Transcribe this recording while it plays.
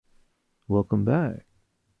Welcome back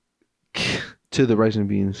to the Rice and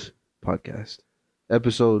Beans podcast.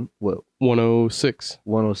 Episode, what? 106.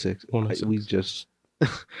 106. 106.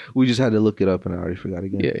 We just had to look it up and I already forgot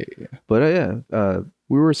again. Yeah. But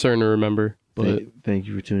We were starting to remember, but thank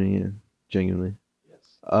you for tuning in. Genuinely.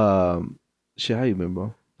 yes. Shit, how you been,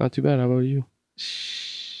 bro? Not too bad. How about you?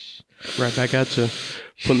 Shh. Right back at you.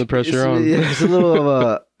 Putting the pressure on. Yeah, it's a little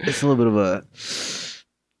bit of a.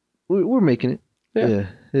 We're making it.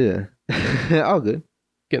 Yeah. All good.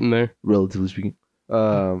 Getting there. Relatively speaking.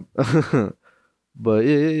 But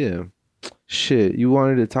yeah. Shit, you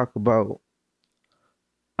wanted to talk about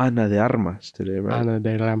Ana de Armas today, right? Ana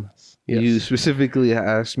de Ramas. Yes. You specifically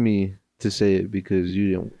asked me to say it because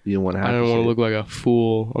you didn't want to have I didn't want to say look like a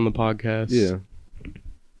fool on the podcast. it. Yeah.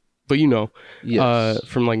 But you know, Yes.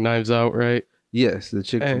 from like Knives Out, right? Yes, the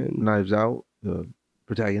chick from and- Knives Out, the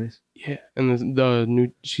protagonist. Yeah. And the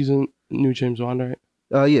new, she's in new James Bond, right?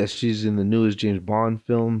 Yes, she's in the newest James Bond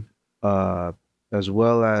film, as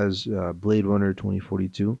well as Blade Runner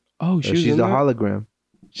 2042. Oh, she was She's in the that? hologram.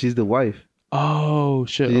 She's the wife. Oh,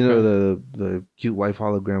 shit. You know okay. the cute wife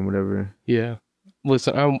hologram, whatever. Yeah.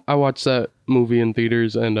 Listen, I watched that movie in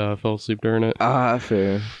theaters and fell asleep during it.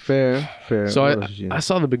 Fair. So What else did you know? I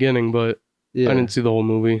saw the beginning, but Yeah. I didn't see the whole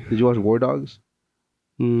movie. Did you watch War Dogs?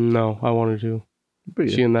 No, I wanted to.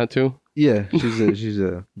 Pretty She good. in that too? Yeah, she's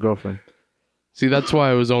a girlfriend. See, that's why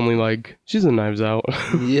I was only like, she's in Knives Out.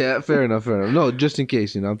 Yeah, fair enough. No, just in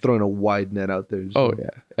case, I'm throwing a wide net out there. Oh yeah,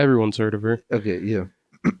 everyone's heard of her. Okay, yeah.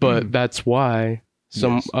 But that's why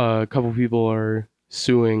Yes. a couple people are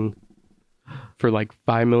suing for like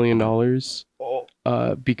 $5 million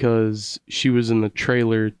because she was in the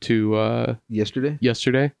trailer to Yesterday?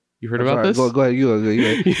 Yesterday. You heard I'm about sorry. this? Go ahead. You go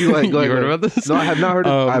ahead. Go ahead. You heard about this? No, I have not heard.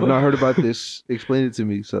 I have Um, not heard about this. Explain it to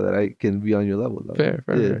me so that I can be on your level. Though.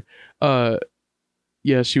 Fair.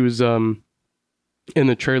 Yeah, she was in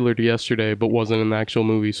the trailer to Yesterday, but wasn't in the actual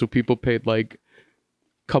movie. So people paid like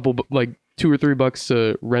 $2 or $3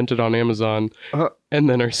 to rent it on Amazon, Uh-huh. and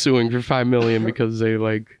then are suing for $5 million because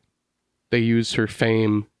they used her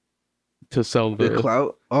fame to sell The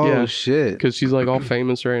clout. Oh Yeah. shit! because she's like all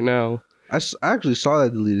famous right now. I actually saw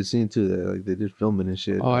that deleted scene too. That like they did filming and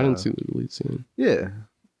shit. Oh, I didn't see the lead scene. Yeah,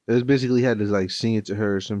 it was basically had to like sing it to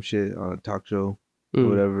her or some shit on a talk show or Mm.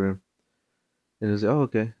 whatever. And it was like, oh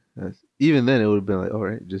okay. Even then, it would have been like, all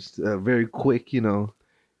right, just a very quick,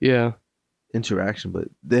 Yeah, interaction. But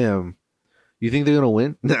damn, you think they're gonna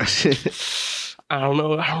win? Nah, shit. I don't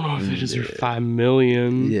know if they deserve Yeah. $5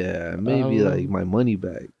 million. Yeah, maybe like my money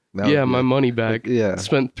back. That Yeah, would be- my money back. Yeah,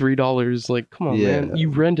 Spent $3. Like, come on, Yeah. man. You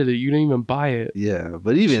rented it. You didn't even buy it. yeah.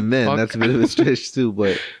 But even then, Fuck. that's a bit of a stretch too.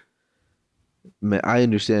 But man, I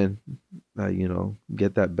understand.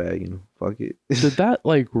 Get that bag. Fuck it. Did that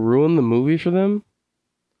like ruin the movie for them?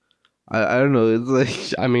 I don't know. It's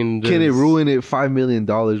like, I mean, can it there's- ruin it $5 million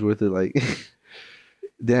worth of like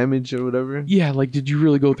damage or whatever? Yeah, like, did you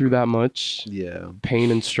really go through that much Yeah.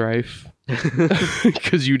 pain and strife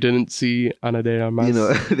because you didn't see Ana de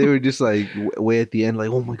Armas? They were just like way at the end, like,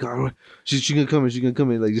 oh my god, she's gonna come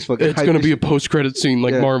in, like just fucking. It's hype gonna this be a shit. post-credit scene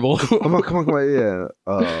like Yeah. Marvel. Come on, yeah.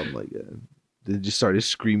 Oh my god. They just started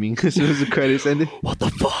screaming as soon as the credits ended. What the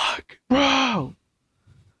fuck, Bro!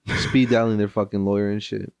 Speed dialing their fucking lawyer and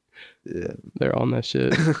shit. Yeah. They're on that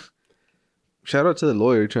shit. Shout out to the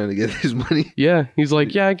lawyer trying to get his money. Yeah, he's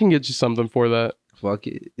like, yeah, I can get you something for that. Fuck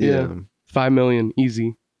it. Yeah. Yeah. $5 million,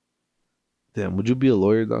 easy. Damn, would you be a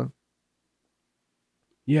lawyer though?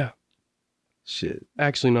 Yeah. Shit.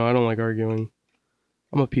 Actually, no, I don't like arguing.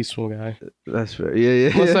 I'm a peaceful guy. That's fair.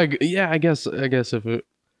 Yeah. Unless I guess if it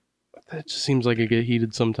just seems like it get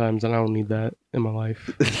heated sometimes, and I don't need that in my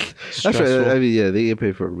life. That's right. Stressful. I mean, yeah, they get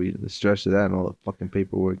paid for a reason. The stress of that and all the fucking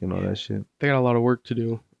paperwork and all that shit. They got a lot of work to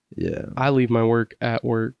do. Yeah. I leave my work at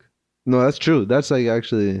work. No, that's true. That's like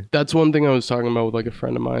actually, That's one thing I was talking about with like a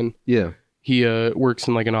friend of mine. yeah. He works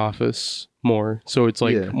in like an office more, so it's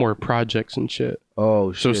like Yeah. more projects and shit.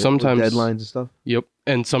 Oh, So shit. With sometimes- deadlines and stuff. Yep.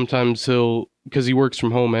 And sometimes because he works from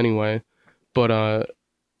home anyway, but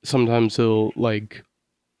sometimes he'll like,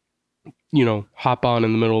 hop on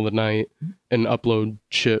in the middle of the night and upload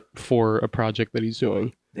shit for a project that he's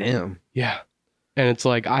doing. Damn. Yeah. And it's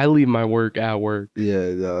like, I leave my work at work.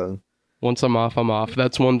 Yeah. Once I'm off, I'm off.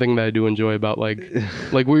 That's one thing that I do enjoy about like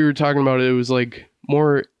we were talking about, it was like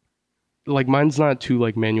more like mine's not too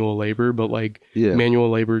like manual labor, but like yeah.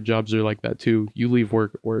 manual labor jobs are like that too. You leave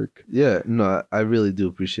work at work. Yeah. No, I really do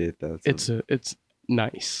appreciate that. It's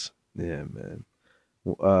nice. Yeah, man.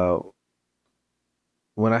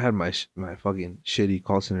 When I had my fucking shitty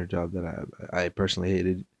call center job that I personally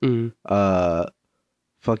hated, Mhm.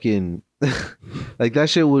 fucking Like that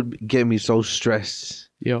shit would get me so stressed.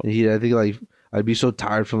 Yep. And I think like I'd be so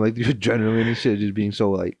tired from like the adrenaline and shit, just being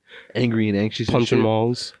so like angry and anxious. Punching and shit.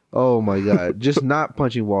 walls. Oh my god! Just not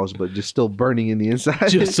punching walls, but just still burning in the inside.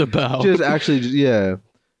 Just about. Just actually, yeah.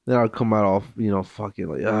 Then I'll come out all fucking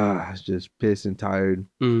like just pissed and tired.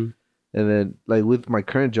 Mm. And then like with my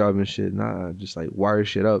current job and shit, just like wire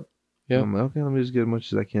shit up. Yeah. I'm like, okay, let me just get as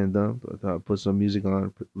much as I can done. But put some music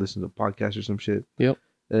on, listen to a podcast or some shit. Yep.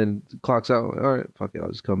 And the clock's out. Like, all right, fuck it. I'll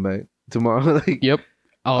just come back tomorrow. Like, Yep.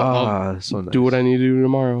 I'll so nice. do what I need to do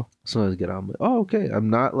tomorrow. So I get out. I'm like, oh, okay. I'm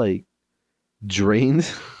not like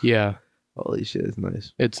drained. Yeah. Holy shit, it's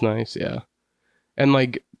nice. It's nice, yeah. And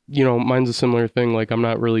like, mine's a similar thing. Like, I'm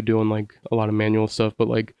not really doing like a lot of manual stuff, but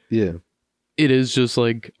like, Yeah. it is just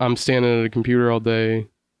like I'm standing at a computer all day,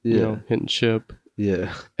 Yeah. Hitting ship.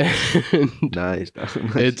 Yeah. And Nice.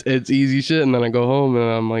 it's easy shit, and then I go home and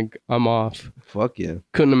I'm like, I'm off. Fuck yeah.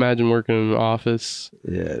 Couldn't imagine working in an office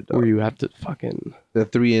Yeah. where you have to fucking.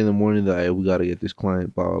 At 3 a.m. that we gotta get this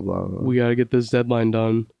client. Blah blah blah. We gotta get this deadline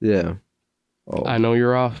done. Yeah. Oh. I know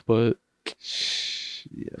you're off, but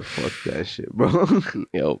Yeah. Fuck that shit, bro.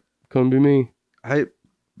 yep, couldn't be me.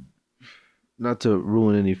 Not to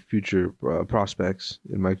ruin any future prospects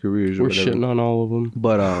in my careers or We're whatever. shitting on all of them.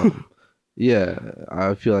 But yeah,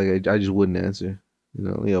 I feel like I just wouldn't answer.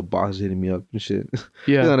 Boss hitting me up and shit.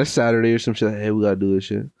 Yeah. On a Saturday or some shit. Hey, we gotta do this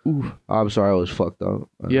shit. Ooh. I'm sorry, I was fucked up.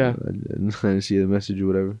 Yeah. I didn't see the message or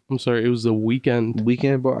whatever. I'm sorry, it was the weekend.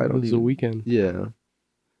 Weekend, bro. It was the weekend. Yeah.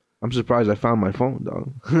 I'm surprised I found my phone,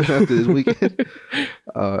 dog. After this weekend.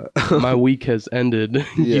 My week has ended.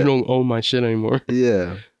 Yeah. You don't own my shit anymore.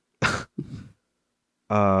 Yeah.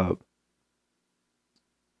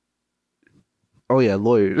 Oh yeah,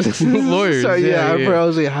 lawyers. Lawyers. Sorry, yeah. I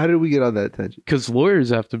was like, how did we get on that tangent? Because lawyers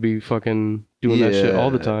have to be fucking doing that shit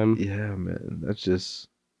all the time. Yeah, man. That's just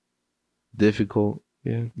difficult.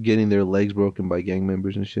 Yeah. Getting their legs broken by gang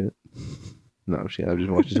members and shit. No, I'm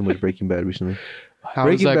just watching so much Breaking Bad recently. How's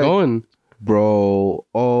Breaking that Bad- going? Bro,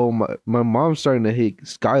 oh my mom's starting to hate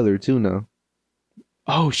Skyler too now.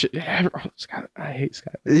 Oh shit! I hate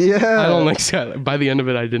Skylar. Yeah. I don't like Skylar. By the end of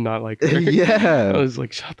it, I did not like her. I Yeah. was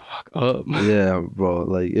like, shut the fuck up. Yeah, bro.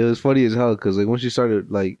 Like it was funny as hell because like when she started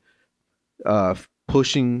like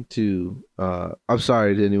pushing to I'm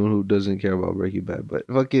sorry to anyone who doesn't care about Breaking Bad, but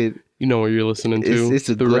fuck it. You know what you're listening to? It's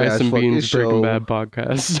a the good Rice ass and fucking Beans show. Breaking Bad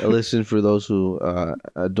podcast. I listen for those who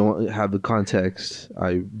don't have the context.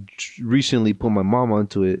 I recently put my mom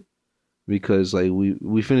onto it because like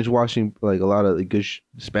we finished watching like a lot of like, good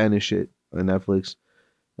Spanish shit on Netflix,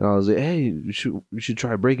 and I was like, hey, you should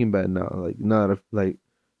try Breaking Bad now. Like not like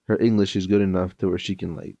her English is good enough to where she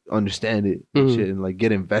can like understand it and shit and like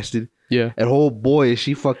get invested. Yeah. And whole boy is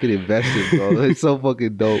she fucking invested, bro. It's so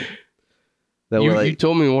fucking dope. That You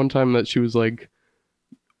told me one time that she was like,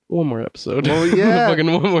 one more episode. Oh yeah. Fucking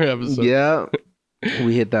one more episode. Yeah.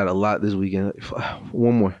 We hit that a lot this weekend.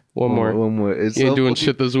 One more. One more. It's You ain't so doing fucking-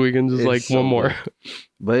 shit this weekend. Just it's like so one more. dope.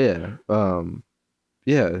 But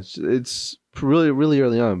yeah, it's really really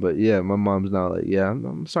early on. But yeah, my mom's now like, yeah,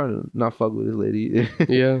 I'm starting to not fuck with this lady.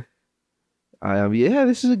 Yeah. Yeah,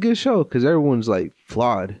 this is a good show because everyone's like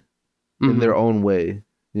flawed in Mhm. their own way.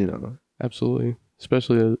 Absolutely.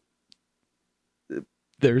 Especially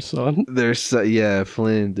their son. There's yeah,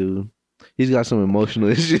 Flynn, dude. He's got some emotional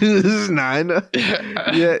issues. Nine.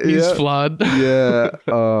 Yeah, He's yeah. flawed.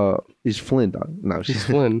 Yeah. He's Flynn, dog. No, He's she's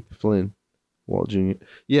Flynn. Flynn. Walt Jr.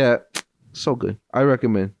 Yeah, so good. I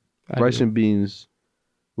recommend. Rice and Beans.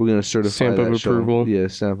 We're gonna certify Stamp that of show. approval. Yeah,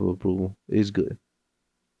 stamp of approval. It's good.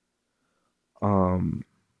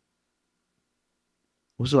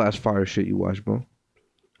 What's the last fire shit you watched, bro?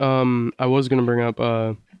 I was gonna bring up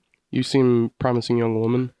You Seem Promising Young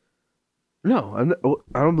Woman. No,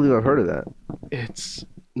 I don't believe I've heard of that. It's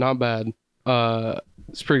not bad.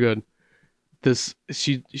 It's pretty good.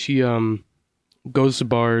 She goes to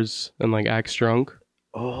bars and like acts drunk,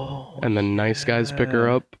 Oh. and then nice guys pick her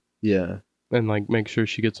up Yeah. and like make sure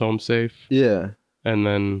she gets home safe, Yeah. and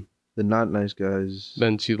then The not nice guys.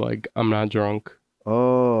 she like, I'm not drunk.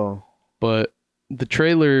 Oh. But the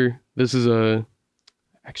trailer, this is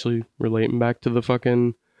actually relating back to the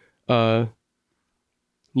fucking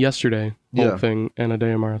yesterday whole Yeah. thing, Ana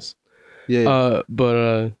de Armas. Yeah.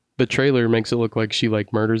 But the trailer makes it look like she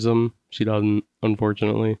like murders him. She doesn't,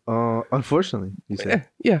 unfortunately. Unfortunately, you said.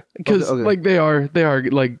 Yeah, because Okay. like they are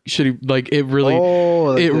like shitty. Like it really, Oh,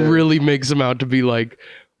 like it the- really makes them out to be like. like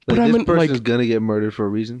But I'm this in, person's like, gonna get murdered for a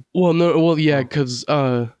reason. well, no, well, yeah, because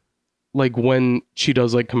like when she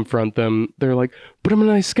does like confront them, they're like, "But I'm a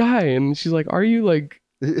nice guy," and she's like, "Are you like?"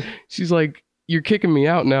 She's like, you're kicking me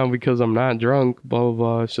out now because I'm not drunk, blah blah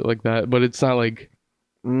blah, shit like that. But it's not like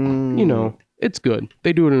you know, it's good.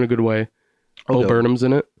 They do it in a good way. Bo Burnham's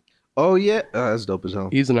in it. Oh yeah, that's dope as hell.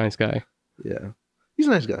 He's a nice guy. Yeah, he's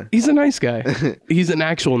a nice guy. He's a nice guy. He's an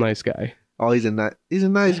actual nice guy. Oh, he's a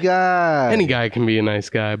nice guy. Any guy can be a nice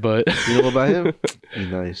guy, but you know about him? He's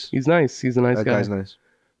nice. He's nice. He's a nice guy. That guy's nice.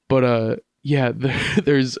 But yeah,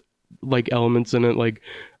 there's like elements in it like,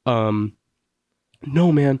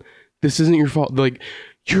 no man, this isn't your fault. Like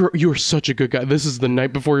you're such a good guy. This is the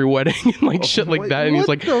night before your wedding and like shit like that. And he's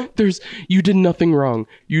like, you did nothing wrong.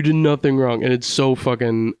 You did nothing wrong. And it's so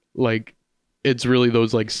fucking like, it's really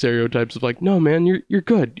those like stereotypes of like, no man, you're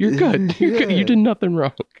good. You're good. You're good. You did nothing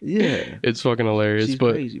wrong. Yeah. It's fucking hilarious. She's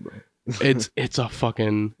but crazy, bro. it's a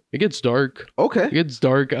fucking, it gets dark. Okay. It gets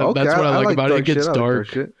dark. Okay. That's what I like about it. It gets shit.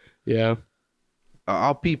 dark. Yeah.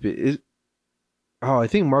 I'll peep it. I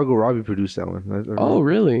think Margot Robbie produced that one. Oh,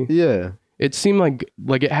 really? Yeah. It seemed like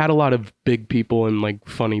it had a lot of big people and like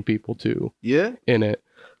funny people too. Yeah. In it,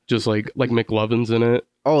 just like McLovin's in it.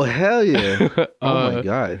 Oh hell yeah! Oh my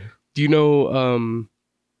god. Do you know?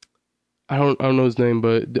 I don't know his name,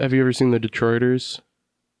 but have you ever seen The Detroiters?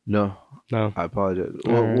 No. I apologize.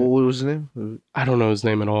 What was his name? I don't know his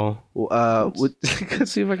name at all. Well,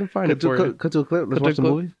 let's see if I can find it for you. Cut to a clip. Let's watch the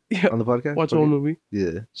movie. Yeah. On the podcast. Watch the whole movie.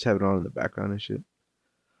 Yeah. Just have it on in the background and shit.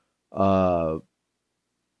 Fuck.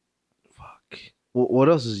 What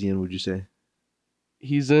else is he in? Would you say?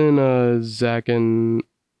 He's in Zach and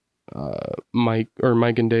Mike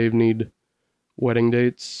and Dave Need Wedding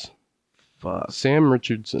Dates. Fuck. Sam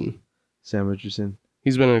Richardson.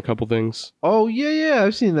 He's been in a couple things. Oh yeah,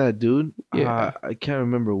 I've seen that dude. Yeah, I can't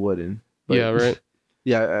remember what in. But, yeah, right.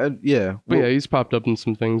 Yeah. But yeah, he's popped up in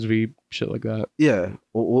some things, shit like that. Yeah.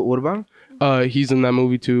 What about him? He's in that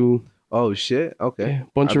movie too. Oh shit. Okay. Yeah,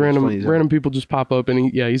 bunch of random people just pop up,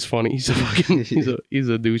 and he's funny. He's a fucking he's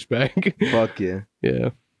a douchebag. Fuck yeah. Yeah.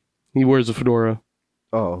 He wears a fedora.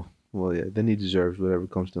 Oh well, yeah. Then he deserves whatever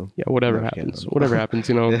comes to him. Yeah, whatever happens,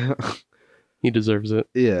 you know. Yeah. He deserves it.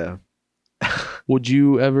 Yeah. Would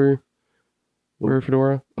you ever wear a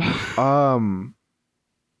fedora?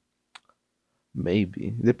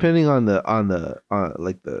 Maybe, depending on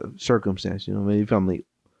like the circumstance, you know. Maybe if I'm like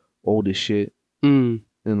old as shit and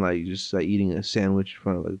like just like eating a sandwich in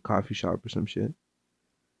front of like a coffee shop or some shit,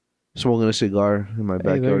 smoking a cigar in my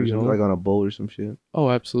backyard, or something, like on a boat or some shit. Oh,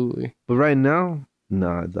 absolutely. But right now,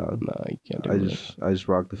 nah, dog. Nah, you can't do it. I just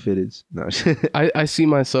rock the fitteds. No. I see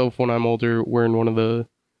myself when I'm older wearing one of the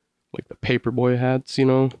like the paperboy hats, you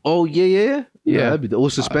know? Oh yeah. That'd be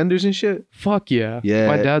suspenders and shit. Fuck yeah. Yeah.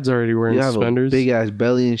 My dad's already wearing suspenders. Big ass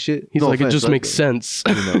belly and shit. He's like, it just makes sense.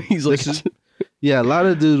 You know, he's like, yeah, a lot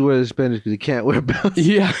of dudes wear suspenders because they can't wear belts.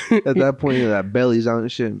 Yeah. At that point, you know, that belly's out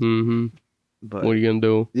and shit. Mm-hmm. But what are you gonna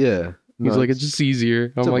do? Yeah. He's like, it's just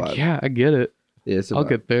easier. I'm like, yeah, I get it. Yeah, I'll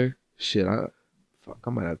get there. Shit, I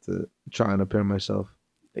might have to try on a pair myself.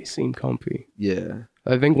 They seem comfy. Yeah.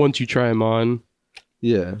 I think once you try them on,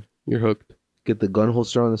 yeah, you're hooked. Get the gun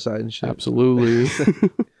holster on the side and shit. Absolutely.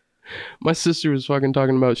 My sister was fucking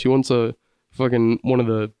talking about, she wants a fucking one of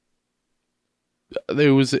the,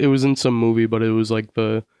 it was in some movie, but it was like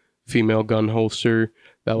the female gun holster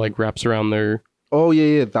that like wraps around their, oh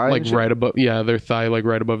yeah, thigh, like right above, their thigh, like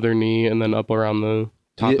right above their knee, and then up around the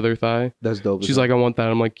top of their thigh. That's dope. She's like, I want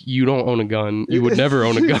that. I'm like, you don't own a gun. You would never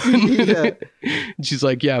own a gun. She's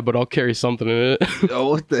like, yeah, but I'll carry something in it.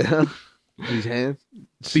 Oh, what the hell? These hands.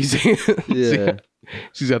 Yeah.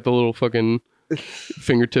 She's got the little fucking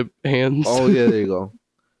fingertip hands. Oh yeah, there you go.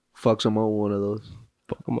 Fuck some more one of those.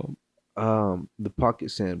 Fuck them up. The pocket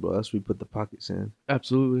sand, bro. That's where we put the pocket sand.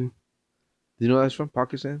 Absolutely. Do you know where that's from?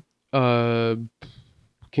 Pocket sand?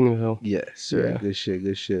 King of the Hill. Yes. Yeah. Good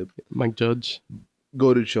shit. Mike Judge.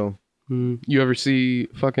 Go to show. You ever see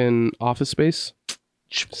fucking Office Space?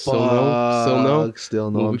 Still no.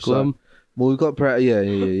 Movie Club. Movie Club.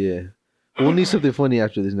 Yeah. We'll need something funny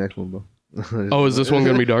after this next one, bro. Oh, is this one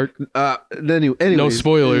gonna be dark? Anyways, no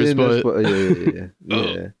spoilers, but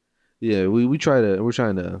yeah. We're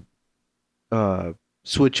trying to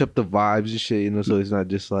switch up the vibes and shit, you know, so it's not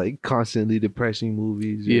just like constantly depressing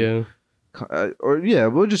movies.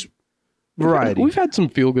 We'll just variety. We've had some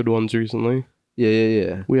feel good ones recently.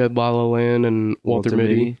 Yeah. We had La La Land and Walter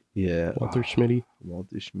Mitty. Yeah, Walter Schmitty.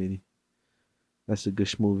 Walter Schmitty. That's a good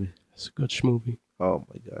schmovie. Oh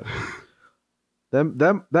my god.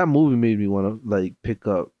 That movie made me want to like pick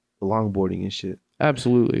up longboarding and shit.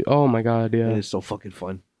 Absolutely. Oh my god, yeah. And it's so fucking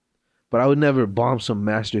fun. But I would never bomb some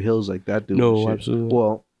Master Hills like that dude. No, absolutely.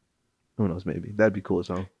 Well, who knows? Maybe that'd be cool as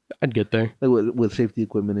hell. I'd get there. Like with safety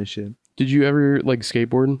equipment and shit. Did you ever like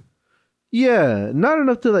skateboard? Yeah, not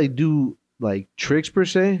enough to like do like tricks per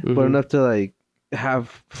se, but Mhm. enough to like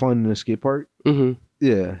have fun in a skate park. Mm-hmm.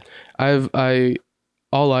 Yeah, Because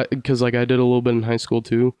like I did a little bit in high school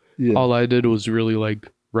too. yeah, All I did was really like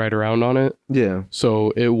ride around on it. yeah.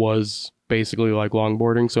 So it was basically like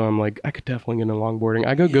longboarding. So I'm like, I could definitely get into longboarding.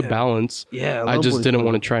 I got good Yeah. balance. Yeah, I just longboard's didn't fun.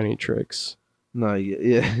 want to try any tricks. No,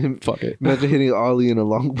 yeah. Fuck it. Imagine hitting ollie in a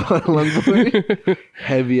longboard.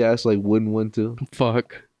 Heavy ass like wooden one too.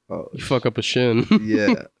 Fuck. Oh, You fuck up a shin.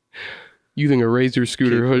 yeah. You think a razor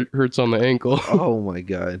scooter hurts on the ankle. Oh my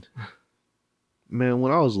god. Man,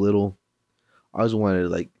 when I was little, I always wanted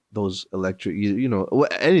like those electric, you know,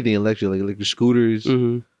 anything electric, like electric scooters,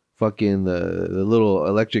 Hmm. fucking the little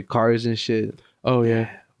electric cars and shit. Oh yeah.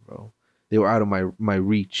 Bro. They were out of my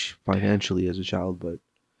reach financially as a child, but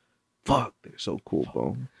fuck, they're so cool,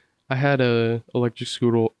 bro. I had a electric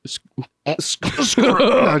scooter. No, I'm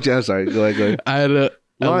sorry. Go ahead. I had a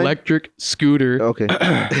Line. electric scooter Okay.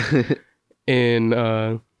 in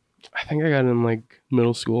I think I got it in like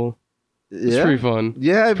middle school. It's Yeah. pretty fun.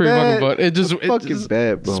 Yeah, It's pretty fucking fun. It It's just fucking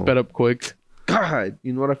bad, bro. sped up quick. God,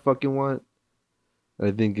 you know what I fucking want?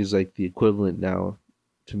 I think is like the equivalent now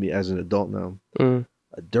to me as an adult now.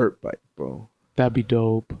 A dirt bike, bro. That'd be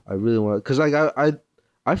dope. I really want, cause like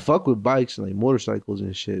I fuck with bikes and like motorcycles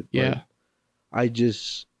and shit. But Yeah. I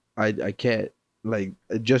just I can't like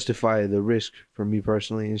justify the risk for me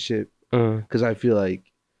personally and shit. Cause I feel like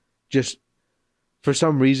just for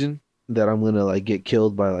some reason that I'm gonna like get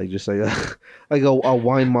killed by like just like a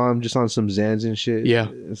wine mom just on some Zans and shit. Yeah.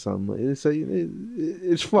 It's like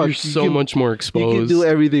it's fucked. You're You so can- much more You exposed. can do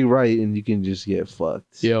everything right and you can just get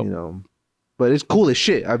fucked. Yep. You know. But it's cool as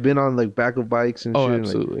shit. I've been on like back of bikes and Oh, shit. Like,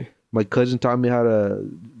 absolutely. my cousin taught me how to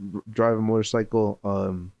drive a motorcycle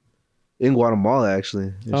in Guatemala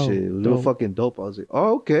actually. And Oh, shit. It was real dope. fucking dope. I was like,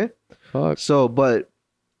 oh, okay. Fuck. So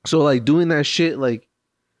like doing that shit like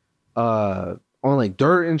on like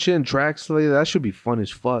dirt and shit and tracks like that should be fun as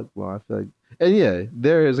fuck, bro. I feel like, and yeah,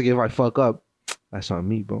 there is like if I fuck up, that's on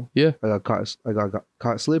me, bro. Yeah. I got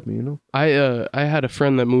caught slipping, you know. I had a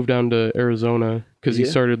friend that moved down to Arizona because he Yeah.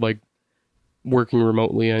 started like working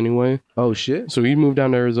remotely anyway. Oh shit. So he moved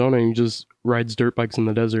down to Arizona and he just rides dirt bikes in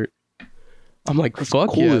the desert. I'm like, That's fuck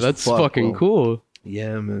cool yeah, as that's fuck, fucking bro. cool.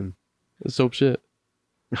 Yeah, man. That's dope shit.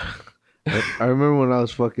 I remember when I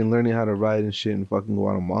was fucking learning how to ride and shit in fucking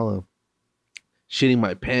Guatemala, shitting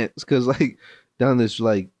my pants because like down this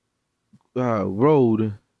like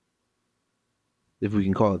road, if we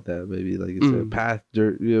can call it that, maybe like it's a path,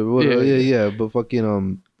 dirt, yeah. But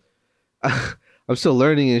fucking I'm still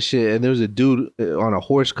learning and shit, and there was a dude on a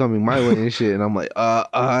horse coming my way and shit, and I'm like,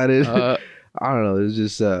 I didn't, I don't know, it was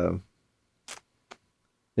just an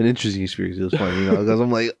interesting experience. It was fun, you know, because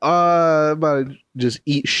I'm like, I'm about to just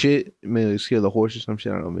eat shit, maybe scare the horse or some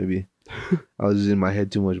shit. I don't know, maybe I was just in my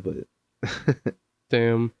head too much, but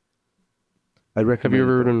Damn. I'd recommend. Have you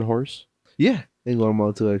ever it, though. ridden a horse? Yeah, in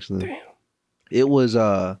Guatemala too, actually. Damn. It was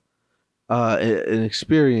an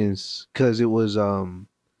experience because it was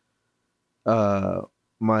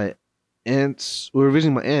my aunt's. We were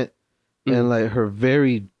visiting my aunt and like her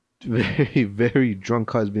very, very, very drunk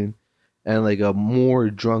husband and like a more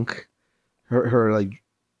drunk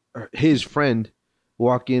his friend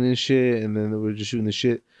walk in and shit, and then they were just shooting the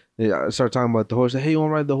shit. They start talking about the horse. Like, hey, you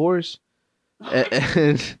want to ride the horse?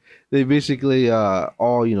 And they basically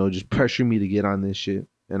all just pressure me to get on this shit,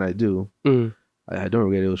 and I do. I don't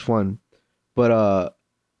regret it. It was fun, but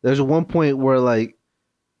there's one point where like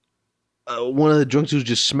one of the drunks was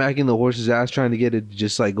just smacking the horse's ass, trying to get it to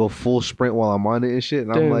just like go full sprint while I'm on it and shit,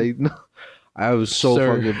 and I'm Damn. like, no. I was so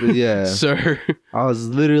Sir. fucking yeah. Sir. I was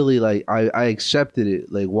literally like, I accepted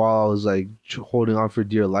it like while I was like holding on for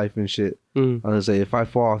dear life and shit. I was like, if I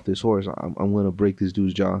fall off this horse, I'm gonna break this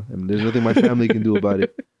dude's jaw, and there's nothing my family can do about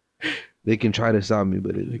it. They can try to stop me,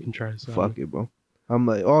 but They can try to stop fuck me. it, bro. I'm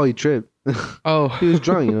like, oh, he tripped. Oh. He was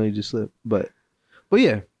drunk, he just slipped. But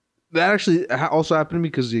yeah, that actually also happened to me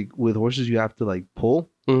because with horses you have to like pull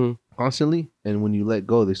constantly, and when you let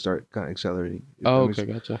go, they start kind of accelerating. if Oh, that makes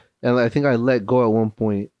okay, gotcha. And I think I let go at one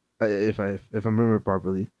point, if I remember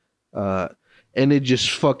properly, and it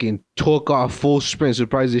just fucking took off full sprint,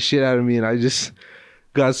 surprised the shit out of me, and I just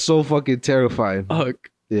got so fucking terrified. Fuck.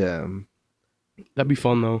 Yeah, That'd be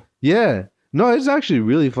fun though. yeah. No, it's actually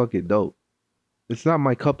really fucking dope. It's not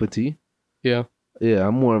my cup of tea. Yeah. Yeah,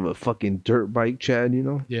 I'm more of a fucking dirt bike Chad,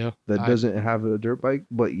 Yeah. that doesn't have a dirt bike.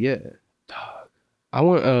 But yeah, I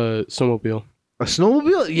want a snowmobile. a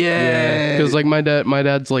snowmobile. Yeah, Because like my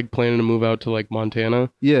dad's like planning to move out to like Montana,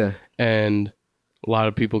 yeah, and a lot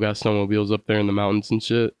of people got snowmobiles up there in the mountains and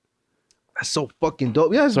shit. that's so fucking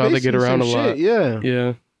dope. Yeah, it's So how they get basically the around same a lot. shit. Yeah,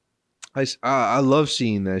 Yeah. I love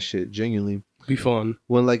seeing that shit, genuinely. Be fun.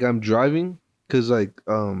 When like I'm driving, cause like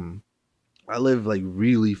I live like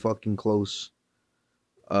really fucking close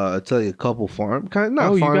to like a couple farm, kind of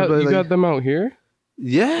not farm, but you like, got them out here?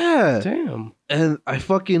 yeah. Damn. And I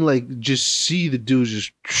fucking like just see the dudes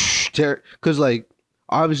just tear, cause like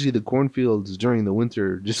obviously the cornfields during the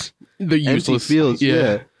winter just The useless empty fields, Yeah.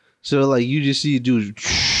 yeah. So like you just see dudes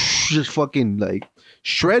just fucking like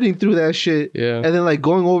shredding through that shit, Yeah. and then like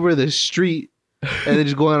going over the street, and then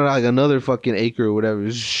just going on like another fucking acre or whatever,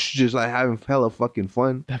 just like having hella fucking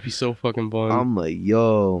fun. That'd be so fucking fun. I'm like,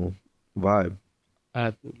 yo, vibe.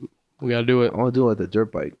 We gotta do it. I want to do it with the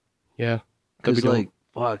dirt bike. Yeah. Cause That'd be like,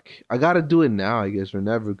 fuck, I gotta do it now, I guess, or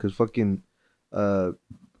never. Cause fucking, the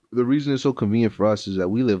reason it's so convenient for us is that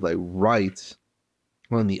we live like right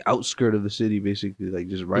on the outskirt of the city, basically, like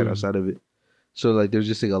just right outside of it. So like, there's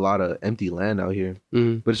just like a lot of empty land out here,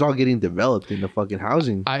 Mhm. but it's all getting developed into fucking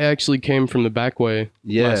housing. I actually came from the back way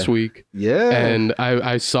last week. Yeah, And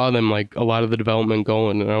I saw them like a lot of the development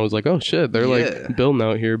going, and I was like, oh shit, they're Yeah. like building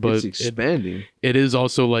out here. But it's expanding. it is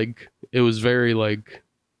also like, it was very like,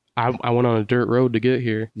 I went on a dirt road to get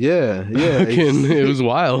here. Yeah, It was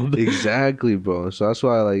wild. Exactly, bro. So that's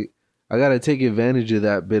why I gotta take advantage of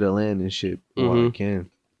that bit of land and shit while I can.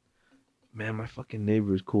 Man, my fucking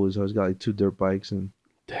neighbor is cool. So he's got like 2 dirt bikes, and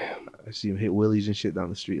Damn, I see him hit wheelies and shit down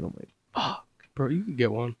the street. And I'm like, fuck. bro, you can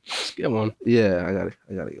get one. Just get one. Yeah,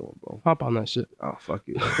 I gotta get one, bro. Hop on that shit. Oh, fuck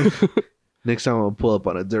it. Next time I'm gonna pull up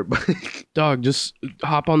on a dirt bike. Dog, just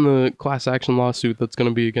hop on the class action lawsuit that's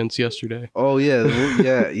gonna be against yesterday. Oh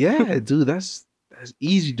yeah, yeah, dude. That's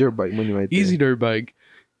easy dirt bike money right there. Easy dirt bike.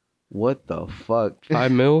 What the fuck?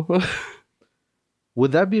 $5 million.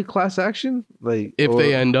 Would that be a class action? Like, If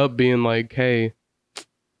they end up being like, hey,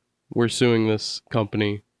 we're suing this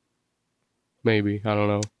company. Maybe. I don't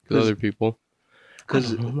know. 'Cause other people.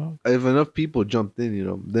 because I don't know. if enough people jumped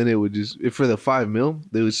in, then it would just, if for the $5 million,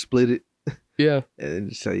 they would split it Yeah. and then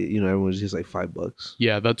just say, everyone's just like $5.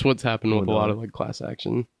 Yeah, that's what's happened with a lot $1. of like class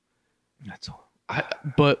action. That's all.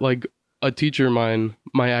 But like a teacher of mine,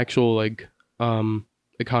 my actual like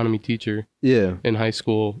economy teacher Yeah. in high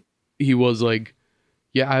school, he was like,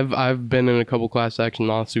 yeah, I've been in a couple class action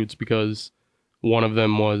lawsuits because one of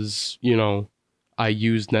them was, I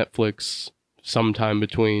used Netflix sometime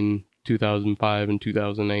between 2005 and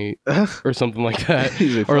 2008 or something like that.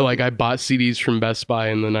 He's like, Or fuck like it. I bought CDs from Best Buy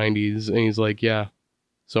in the 90s, and he's like, yeah.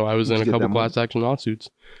 So I was in Did a you get couple that class action lawsuits.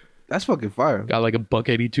 That's fucking fire. Got like a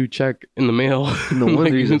 $1.82 check in the mail. No wonder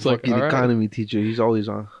Like, he's a it's like, fucking all right. economy teacher. He's always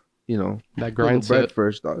on, That put grind the bread set.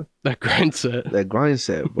 first, dog. That grind set. That grind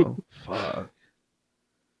set, bro. Fuck.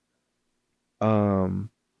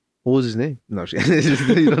 What was his name? No, shit.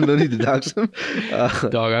 You don't need to dox him.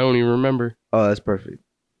 Dog, I don't even remember. Oh, that's perfect.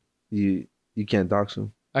 You can't dox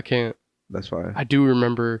him. I can't. That's fine. I do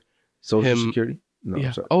remember. Social him- security? No,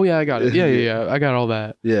 Yeah. sorry. Oh yeah, I got it. Yeah. I got all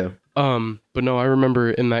that. Yeah. But no, I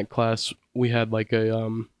remember in that class we had like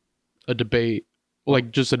a debate,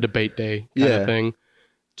 like just a debate day kind Yeah. of thing,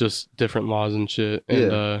 just different laws and shit.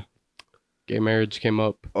 And gay marriage came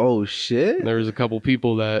up. Oh shit. And there was a couple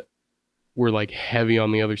people that were like heavy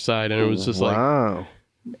on the other side, and it was just like wow.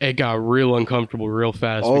 it got real uncomfortable real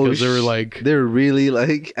fast Oh, because they were like they're really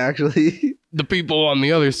like actually. the people on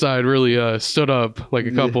the other side really stood up, like a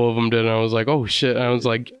Yeah. couple of them did, and I was like, oh shit. And I was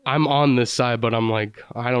like, I'm on this side, but I'm like,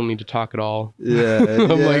 I don't need to talk at all. Yeah.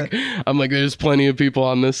 I'm like there's plenty of people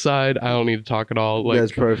on this side, I don't need to talk at all. Like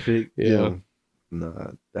that's perfect. yeah.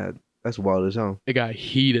 Nah, that's wild as hell. it got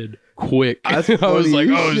heated quick. That's I was funny like,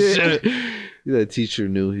 as oh shit. shit. That teacher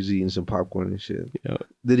knew he's eating some popcorn and shit. Yeah.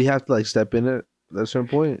 Did he have to like step in at a certain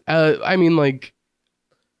point? I mean, like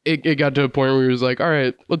it got to a point where he was like, all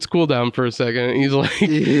right, let's cool down for a second. And he's like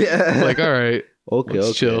Yeah. like, all right, okay,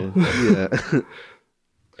 let's chill. Yeah.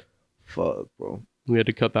 Fuck, bro. we had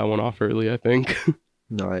to cut that one off early, I think.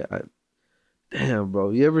 No, I damn, bro.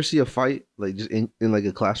 You ever see a fight like just in like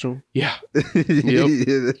a classroom? Yeah. Yeah,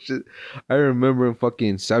 that shit. I remember in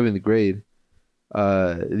fucking 7th grade,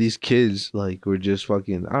 these kids like were just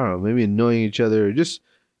fucking, I don't know, maybe annoying each other, or just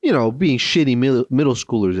being shitty middle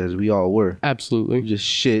schoolers as we all were. Absolutely. Just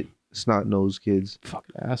shit, snot nosed kids,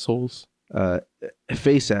 Fucking assholes.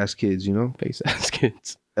 face ass kids, Face ass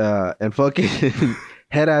kids. and fucking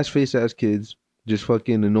head ass face ass kids. Just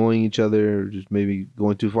fucking annoying each other, or just maybe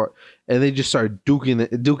going too far, and they just start duking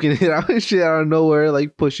it out and shit out of nowhere,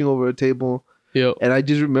 like pushing over a table. Yep. And I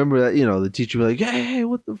just remember that the teacher was like, "Hey,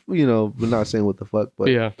 what the," but not saying what the fuck, but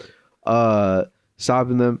Yeah.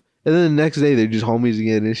 stopping them, and then the next day they're just homies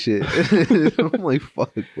again and shit. I'm like,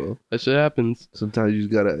 "Fuck, bro." That shit happens. Sometimes you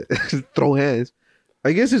just gotta throw hands.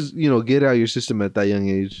 I guess it's get out of your system at that young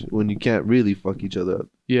age when you can't really fuck each other up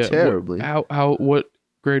Yeah. terribly. What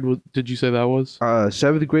grade did you say that was?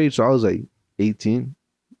 7th grade, so I was like 18.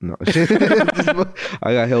 No,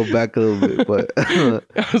 I got held back a little bit, but I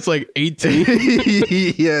was like 18.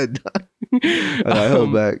 yeah, I got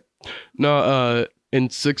held back. No, in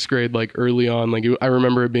 6th grade, like early on, like I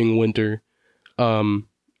remember it being winter,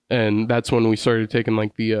 and that's when we started taking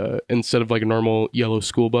like the instead of like a normal yellow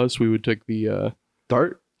school bus, we would take the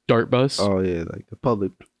dart bus. Oh yeah, like the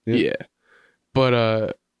public. Yeah.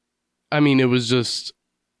 But I mean, it was just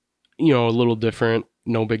a little different,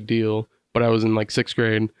 no big deal. But I was in like 6th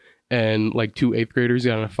grade, and like 2 8th graders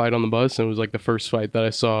got in a fight on the bus, and it was like the first fight that I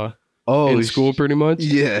saw in school, pretty much.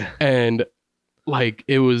 Yeah. And like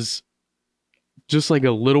it was just like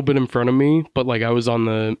a little bit in front of me, but like I was on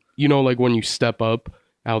the like when you step up,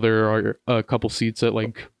 how there are a couple seats that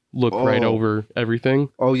like look right over everything.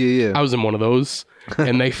 Oh yeah. I was in one of those,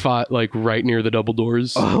 and they fought like right near the double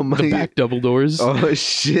doors. Oh my the back double doors. Oh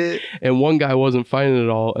shit. And one guy wasn't fighting at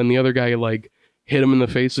all, and the other guy like hit him in the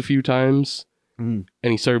face a few times, and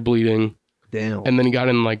he started bleeding. Damn. And then he got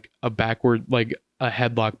in like a backward, like a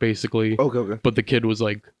headlock basically. Okay. But the kid was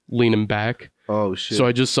like leaning back. Oh shit. So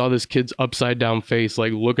I just saw this kid's upside down face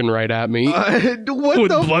like looking right at me what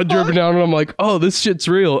with the blood fuck? dripping down, and I'm like, oh, this shit's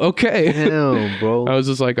real. Okay. Damn, bro. I was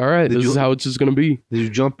just like, all right, this is how it's just gonna be. Did you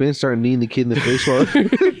jump in, start kneeing the kid in the face while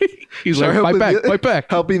He's like, fight back.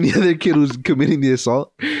 helping the other kid who's committing the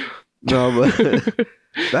assault? No, but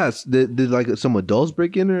did like some adults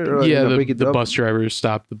break in or yeah, break it the up? bus driver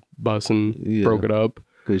stopped the bus and broke it up.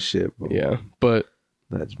 Good shit, bro. Yeah, but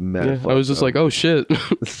that's mad. I was just like, oh shit,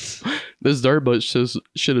 this dart bus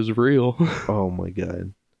shit is real. Oh my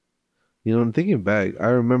god. I'm thinking back. I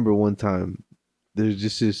remember one time there's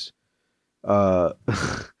just this big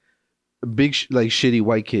like shitty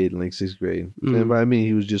white kid in like 6th grade. And by me,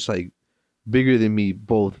 he was just like bigger than me,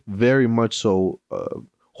 both very much so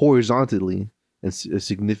horizontally and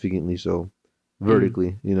significantly so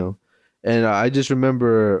vertically, And I just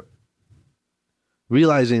remember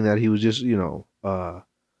realizing that he was just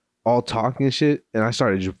all talking and shit, and I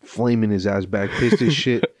started just flaming his ass back, pissed as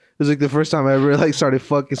shit. It was like the first time I ever like started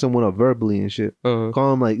fucking someone up verbally and shit.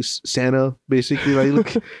 Call him like Santa, basically, like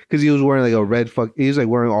look, because he was wearing like a red he was like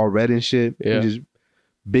wearing all red and shit, and just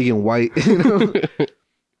big and white,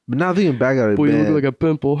 But now thinking back at it, boy, you look like a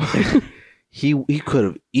pimple. he could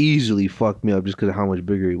have easily fucked me up just because of how much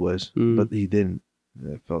bigger he was, but he didn't.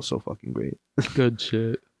 It felt so fucking great. Good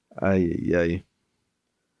shit. Yeah.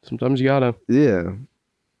 Sometimes you gotta. Yeah.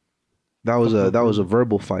 That was a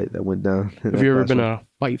verbal fight that went down. Have you ever been in a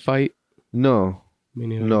fight? No. Me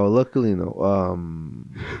neither. No, luckily no.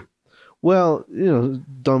 Well,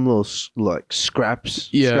 dumb little like scraps.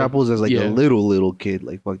 Yeah. Scrapples as like a little kid,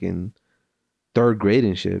 like fucking 3rd grade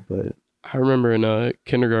and shit. But I remember in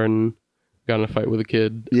kindergarten, got in a fight with a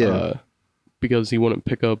kid. Because he wouldn't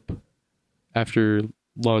pick up after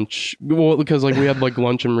lunch. Well, because like we had like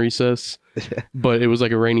lunch and recess, but it was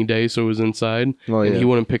like a rainy day, so it was inside. And he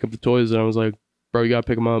wouldn't pick up the toys, and I was like, bro, you gotta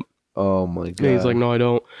pick them up. Oh my god. And he's like, no, I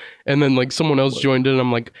don't. And then like someone else joined in, and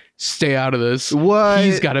I'm like, stay out of this. What?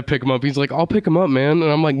 He's got to pick him up. He's like, I'll pick him up, man. And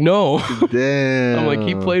I'm like, no. Damn. I'm like,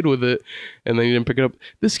 he played with it, and then he didn't pick it up.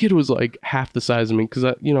 This kid was like half the size of me, because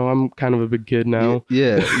I'm kind of a big kid now.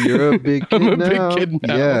 Yeah, you're a big kid I'm a now. big kid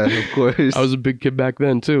now. Yeah, of course. I was a big kid back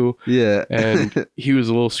then too. Yeah. And he was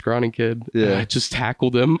a little scrawny kid. Yeah. I just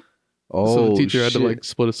tackled him. Oh, so the teacher had to shit. like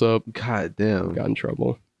split us up. God damn. Got in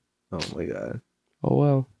trouble. Oh my god. Oh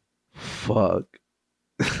well. Fuck.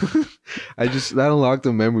 That unlocked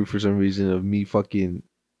a memory for some reason of me fucking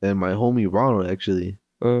and my homie Ronald actually.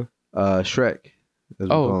 Shrek. As we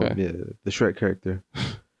call him. Yeah, the Shrek character.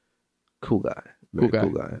 Cool guy. Very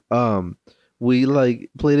cool guy. We like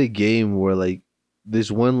played a game where like this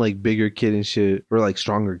one like bigger kid and shit, or like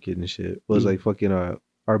stronger kid and shit, was like fucking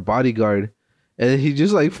our bodyguard. And he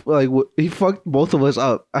just he fucked both of us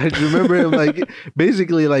up. I remember him like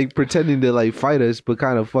basically like pretending to like fight us, but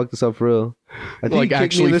kind of fucked us up for real. I think Like, he kicked me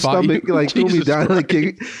actually in the fought stomach, you? like threw me Jesus down, like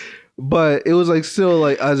kicked. But it was like still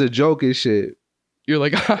like as a joke and shit. You're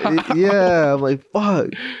like, Yeah, I'm like, fuck.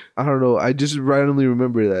 I don't know. I just randomly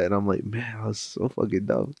remember that, and I'm like, man, I was so fucking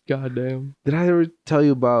dumb. goddamn. Did I ever tell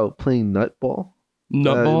you about playing nutball?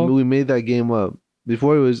 Nutball? We made that game up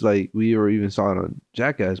before it was like we ever even saw it on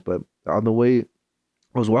Jackass, but on the way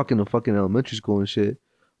I was walking to fucking elementary school and shit.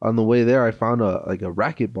 On the way there, I found a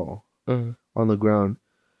racquetball on the ground,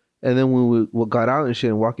 and then when we got out and shit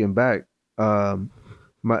and walking back,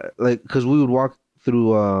 because we would walk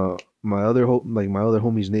through my other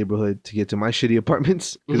homie's neighborhood to get to my shitty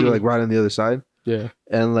apartments because they're like right on the other side. Yeah.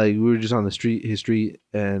 And like we were just on his street,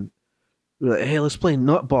 and we were like, hey, let's play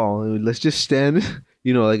nutball, and let's just stand,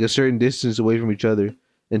 like a certain distance away from each other,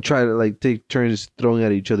 and try to like take turns throwing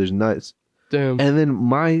at each other's nuts. Damn. And then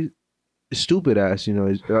my stupid ass,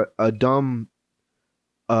 is a dumb,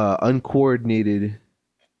 uncoordinated,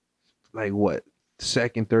 like what,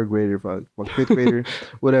 second, third grader, fuck, fifth grader,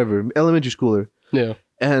 whatever, elementary schooler. Yeah.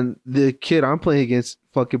 And the kid I'm playing against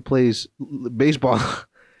fucking plays baseball,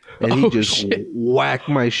 and he just whacked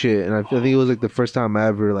my shit. And I think it was like the first time I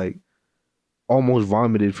ever like almost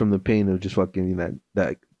vomited from the pain of just fucking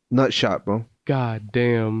that nut shot, bro. God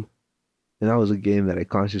damn. And that was a game that I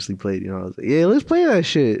consciously played. I was like, yeah, let's play that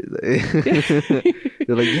shit.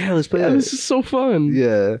 They're like, yeah, let's play that. This is so fun.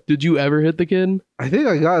 Yeah. Did you ever hit the kid? I think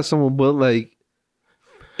I got someone, but like,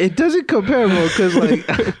 it doesn't compare, bro, because like...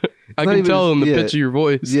 I can tell in the pitch of your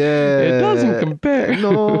voice. Yeah. It doesn't compare.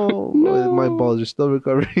 No. My balls are still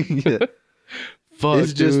recovering. Yeah. Fuck,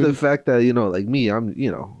 it's just dude. the fact that, like me, I'm,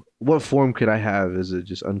 what form could I have as a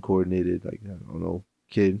just uncoordinated, like, I don't know,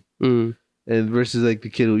 kid? Mm. And versus like the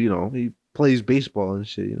kid who, he plays baseball and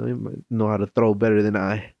shit, he might know how to throw better than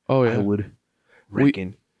I would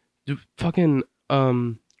reckon. Dude, fucking,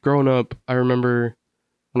 growing up, I remember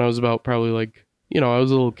when I was about probably like, I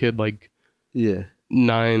was a little kid, like, yeah,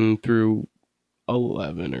 9 through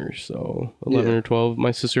 11 or so, 11 or 12.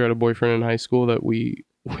 My sister had a boyfriend in high school that we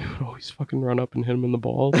would always fucking run up and hit him in the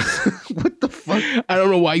balls. What the fuck? I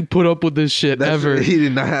don't know why he put up with this shit ever. He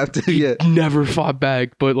did not have to. He never fought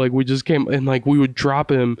back, but like we just came and like we would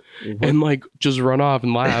drop him and like just run off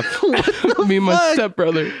and laugh. Me and my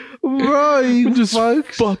stepbrother. Bro, you just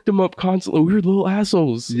fucks. fucked him up constantly. We were little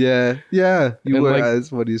assholes. Yeah. You and were. like,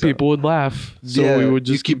 That's what he's. People would laugh, so we would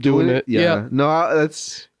just keep doing it. Yeah. No,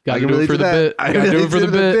 that's. Gotta do it for the bit. Gotta do it for the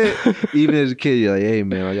bit. Even as a kid, you're like, hey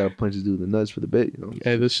man, I gotta punch this dude in the nuts for the bit.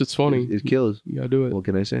 Hey, this shit's funny. It kills. You gotta do it. What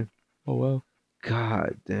can I say? Oh well.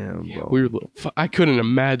 God damn, bro. We were little. I couldn't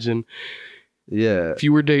imagine. Yeah. If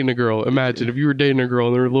you were dating a girl, imagine if you were dating a girl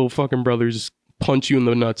and their little fucking brothers punch you in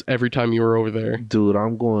the nuts every time you were over there. Dude,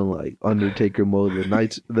 I'm going like Undertaker mode.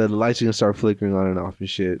 The lights are gonna start flickering on and off and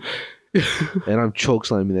shit. And I'm choke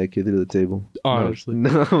slamming that kid through the table. Honestly.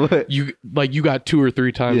 No, but you got 2 or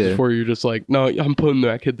 3 times before you're just like, no, I'm putting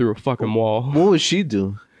that kid through a fucking wall. What would she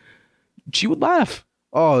do? She would laugh.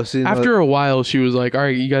 Oh, see, after a while, she was like, all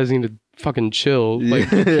right, you guys need to fucking chill.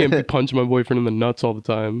 Like, you can't be punching my boyfriend in the nuts all the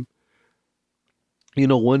time.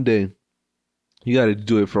 One day, you got to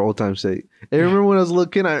do it for old time's sake. Hey, remember when I was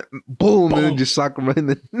looking, boom, and then just sock him right in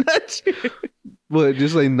the nuts. But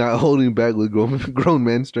just like not holding back with grown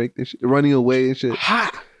man strength and shit, running away and shit.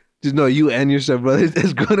 Ha! Just know you and your stepbrother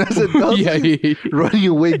as grown as adults. Yeah. Running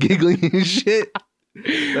away, giggling and shit.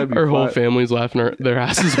 Our whole family's laughing their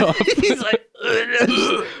asses off. He's like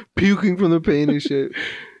puking from the pain and shit.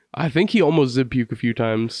 I think he almost did puke a few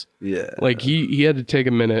times. Yeah. Like he had to take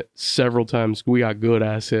a minute several times. We got good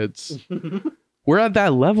ass hits. We're at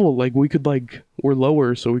that level. Like we're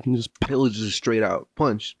lower, so we can just. It was just straight out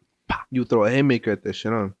punch. You throw a haymaker at that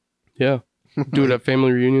shit, huh? Yeah. Do it at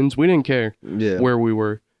family reunions. We didn't care where we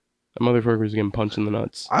were. A motherfucker was getting punched in the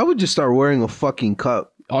nuts. I would just start wearing a fucking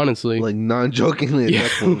cup. Honestly. Like non-jokingly. Yeah,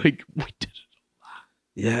 like we did it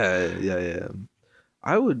a lot. Yeah.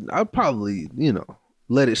 I'd probably,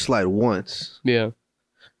 let it slide once. Yeah.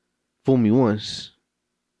 Fool me once.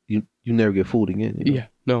 You never get fooled again. Yeah.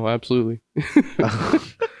 No, absolutely.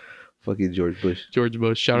 Fucking George Bush. George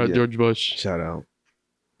Bush. Shout out George Bush. Shout out.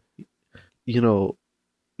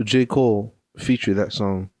 J. Cole featured that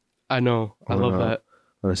song. I know. I love that.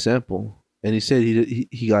 On a sample. And he said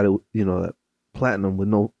he got it, that platinum with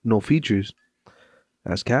no features.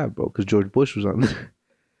 That's cap, bro, because George Bush was on there.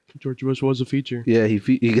 George Bush was a feature. Yeah, he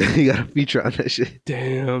got a feature on that shit.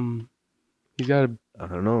 Damn. He's got to I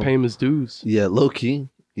don't know. Pay him his dues. Yeah, low key.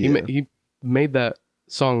 Yeah. He made that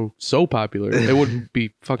song so popular. It wouldn't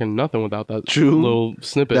be fucking nothing without that little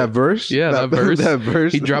snippet. That verse? Yeah, that verse. That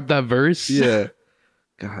verse. He dropped that verse. Yeah.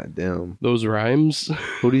 God damn. Those rhymes.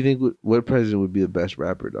 Who do you think what president would be the best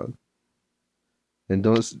rapper, dog? And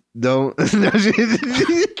don't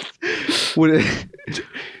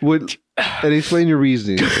would and explain your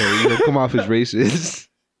reasoning. So, come off as racist.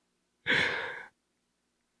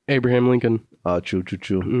 Abraham Lincoln. True.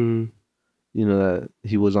 Mm. That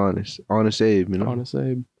he was honest Abe. Honest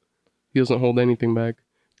Abe. He doesn't hold anything back.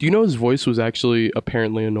 Do you know his voice was actually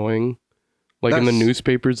apparently annoying? Like in the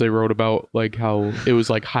newspapers, they wrote about like how it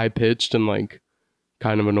was like high pitched and like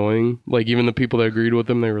kind of annoying. Like even the people that agreed with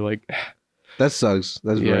him, they were like, that sucks.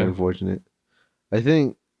 That's very unfortunate. I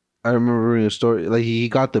think I remember reading a story like he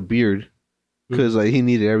got the beard because like he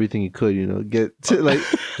needed everything he could,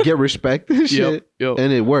 get respect and shit. Yep.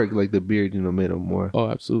 And it worked. Like the beard, made him more. Oh,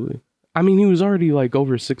 absolutely. I mean, he was already like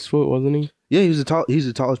over 6 foot, wasn't he? Yeah, he's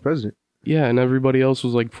the tallest president. Yeah, and everybody else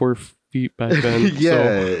was like 4 feet back then. Yeah,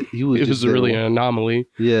 so he was. It was really an anomaly.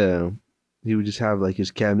 Yeah. He would just have like his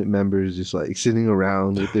cabinet members just like sitting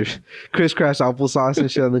around with their crisscross applesauce and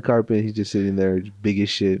shit on the carpet. He's just sitting there, big as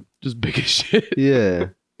shit. Just big as shit. Yeah.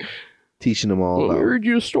 Teaching them all Let me about. read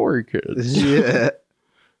you a story, kids. Yeah.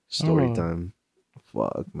 Story time.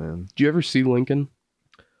 Fuck, man. Do you ever see Lincoln?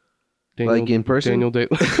 Like in person? Daniel Day.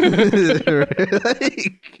 Like-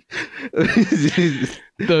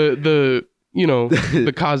 the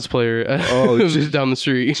the cosplayer. Oh, down the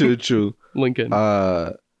street. True. Lincoln.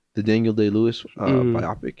 The Daniel Day-Lewis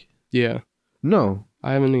biopic. Yeah. No,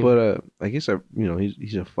 I haven't even. but I guess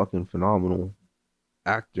he's a fucking phenomenal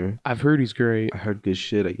actor. I've heard he's great. I heard good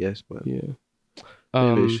shit, I guess, but Yeah.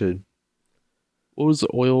 maybe they should. What was the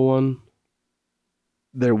oil one?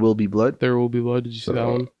 There Will Be Blood. There Will Be Blood. Did you see that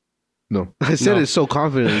one? No, I said No. it so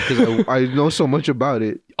confidently because I know so much about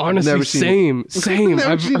it. Honestly, Never seen same. Never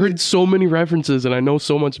I've seen heard it. so many references and I know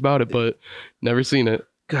so much about it, but never seen it.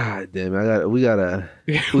 God damn, we gotta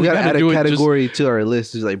We add a do it just- category to our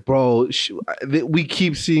list. It's like, bro, we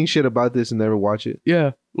keep seeing shit about this and never watch it.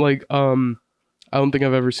 Yeah, like I don't think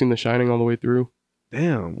I've ever seen The Shining all the way through.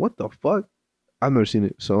 Damn, what the fuck? I've never seen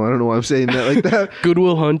it, so I don't know why I'm saying that like that. Good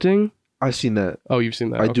Will Hunting. I've seen that. Oh, you've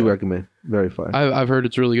seen that. I do Okay. recommend. Very fun. I've heard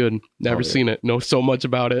it's really good. Never Oh, yeah. seen it. Know so much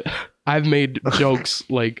about it. I've made jokes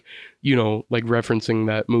like referencing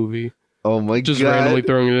that movie, Oh my just god! randomly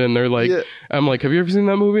throwing it in. They're like, Yeah. I'm like, have you ever seen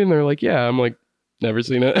that movie? And they're like, yeah. I'm like, never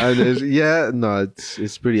seen it. No,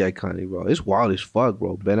 it's pretty iconic, bro. It's wild as fuck,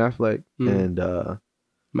 bro. Ben Affleck and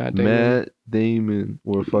Matt Damon. Matt Damon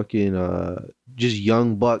were fucking just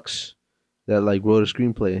young bucks that like wrote a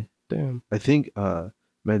screenplay. Damn. I think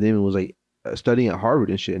Matt Damon was like studying at Harvard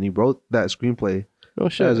and shit, and he wrote that screenplay Oh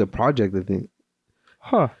shit. as a project, I think.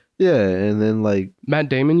 Huh. Yeah, and then like Matt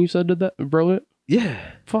Damon, you said wrote it? yeah,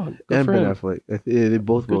 Fuck. Good and for Ben him. Affleck. They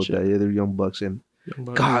both Good wrote shit. that. Yeah, they're young bucks, and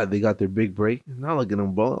God, they got their big break. Now look at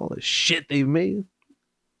them, bro. All the shit they've made.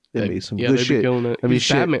 They made some good they be shit. killing it. I mean, He's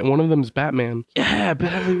shit. Batman. One of them's Batman. Yeah,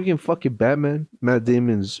 Ben Affleck freaking fucking Batman. Matt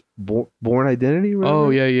Damon's Born Identity, right? Oh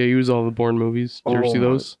yeah. He was all the Bourne movies. Did you ever see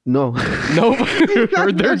those? No. Nope.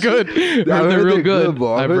 Heard they're good. Heard they're real good.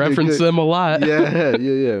 bro. I I've heard they're referenced good. them a lot.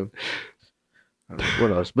 yeah.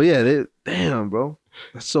 What else? But yeah, damn, bro.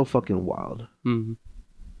 That's so fucking wild. Mhm.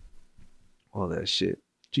 All that shit.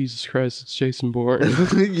 Jesus Christ, it's Jason Bourne.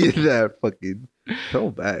 Get that fucking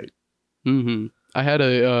throwback. I had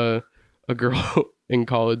a girl in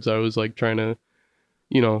college I was like trying to,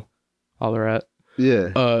 holler at. Yeah.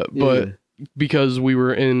 But because we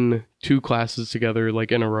were in 2 classes together,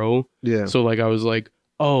 like in a row, yeah. so like I was like,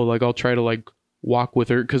 oh, like I'll try to like walk with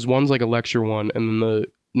her because one's like a lecture one, and then the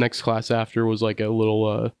next class after was like a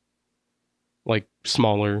little like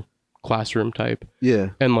smaller classroom type,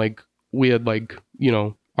 Yeah. and like we had like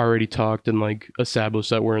already talked and like established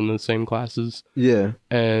that we're in the same classes. Yeah.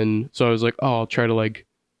 And so I was like, oh, I'll try to like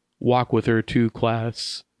walk with her to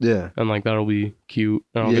class Yeah. and like that'll be cute.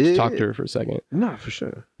 And I'll Yeah, get to yeah, talk yeah. to her for a second. Nah, for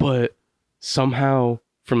sure. But somehow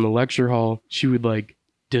from the lecture hall, she would like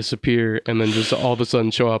disappear and then just all of a sudden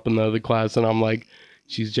show up in the other class. And I'm like,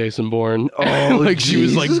 she's Jason Bourne. Oh, like she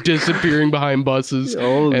was like Jesus. disappearing behind buses.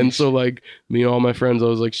 Holy And so like me and all my friends, I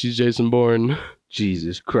was like, she's Jason Bourne.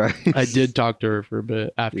 Jesus Christ. I did talk to her for a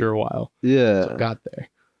bit after a while. Yeah. So I got there.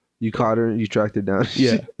 You caught her. You tracked her down.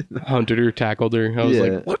 Yeah. Hunted her, tackled her. I was Yeah.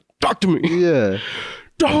 like, what? Talk to me. Yeah.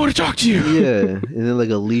 Don't want to talk to you. Yeah. And then like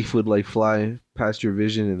a leaf would like fly past your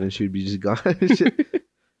vision, and then she'd be just gone.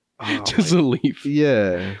 Oh, Just a leaf.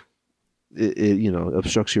 yeah. It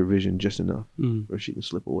obstructs your vision just enough Mm. where she can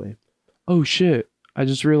slip away. Oh shit. I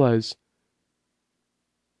just realized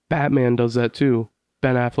Batman does that too.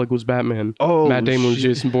 Ben Affleck was Batman. Oh, Matt Damon was shit.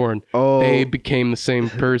 Jason Bourne. Oh, They became the same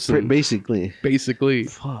person. basically. Basically.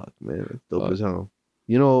 Fuck, man, that's dope Fuck. as hell.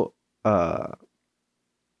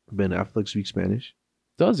 Ben Affleck speaks Spanish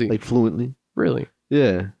Does he? like fluently. Really?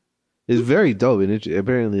 Yeah, it's very dope, and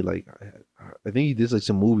apparently, like, I think he did like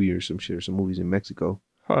some movie or some shit or some movies in Mexico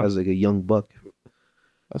Huh. as like a young buck,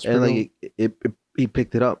 That's and pretty like he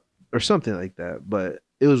picked it up or something like that. But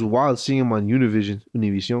it was wild seeing him on Univision,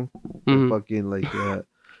 Mhm. fucking like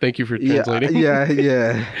Thank you for yeah, translating.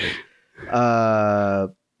 yeah.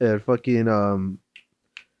 And fucking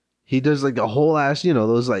he does like the whole ass,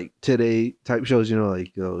 those like Today type shows,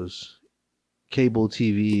 like those cable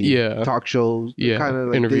TV Yeah. talk shows, Yeah. kind of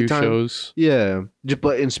like Interview daytime. shows. Yeah,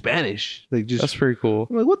 but in Spanish, like just That's pretty cool.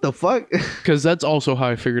 I'm like, what the fuck? Because that's also how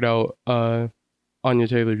I figured out Anya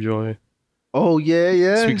Taylor-Joy Oh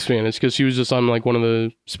yeah. speaks Spanish because she was just on like one of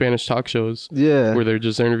the Spanish talk shows Yeah. where they're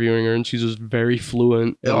just interviewing her and she's just very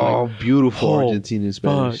fluent. And Oh, beautiful oh, Argentinian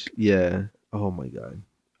Spanish. Yeah. Oh my god.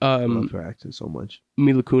 I love her accent so much.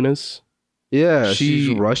 Mila Kunis, Yeah, she's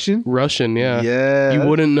Russian. Russian, yeah. Yeah. You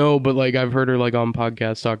wouldn't know, but like I've heard her like on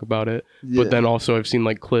podcasts talk about it. Yeah. But then also I've seen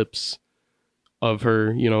like clips of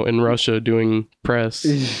her, you know, in Russia doing press,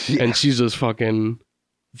 Yeah. and she's just fucking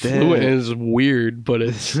fluent. Damn. It's weird, but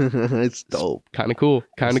it's it's dope. kind of cool.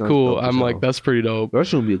 Kind of sounds cool. dope as I'm like, hell. that's pretty dope.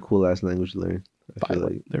 Russian would be a cool ass language to learn. I feel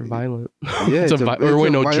Violent. like They're violent. Yeah, it's it's a a- or it's wait, a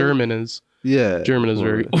no, violent- German is. Yeah. German is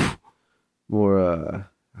very more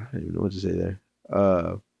I don't even know what to say there.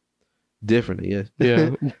 Different, I guess. yeah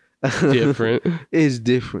different. It's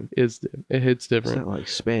different. It hits It's different. not like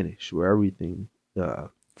Spanish where everything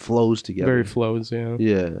flows together. Very flows. Yeah.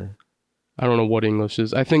 Yeah. I don't know what English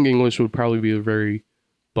is. I think English would probably be very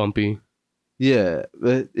bumpy. Yeah.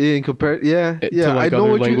 But in compare yeah. To Yeah. like I know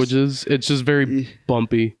other what languages. It's just very you're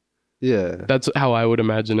bumpy. Yeah. That's how I would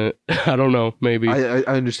imagine it. I don't know. Maybe I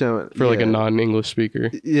understand what, for like a yeah. non-English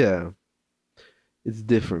speaker. Yeah. It's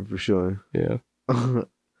different for sure. Yeah.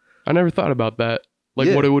 I never thought about that. Like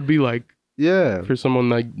Yeah. what it would be like yeah. for someone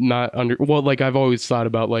like not under. Well, like I've always thought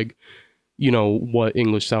about like, you know, what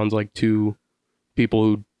English sounds like to people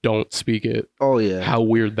who don't speak it. Oh yeah. How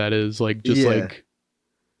weird that is. Like just Yeah. like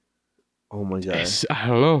Oh my god. I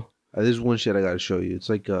don't know. There's one shit I gotta show you. It's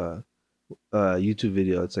like a YouTube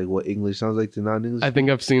video. It's like what English sounds like to non-English. I think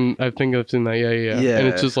I've seen that. Yeah. Yeah. And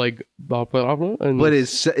it's just like blah, blah, blah, and But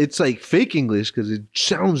it's like fake English because it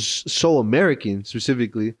sounds so American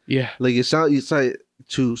specifically. yeah. Like it's like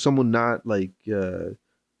to someone not like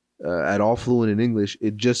at all fluent in English.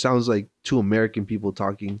 It just sounds like two American people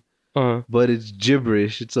talking, but it's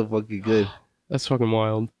gibberish. It's so fucking good. That's fucking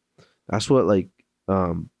wild. That's what like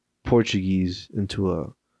Portuguese, and to a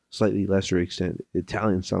slightly lesser extent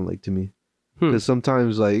Italian, sound like to me. Because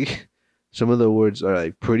sometimes like some of the words are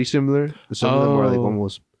like pretty similar, and some of them are like Oh.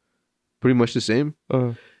 almost pretty much the same.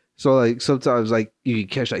 So like sometimes like you can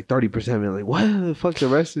catch like 30% and like what the fuck the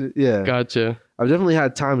rest of it? Yeah. Gotcha. I've definitely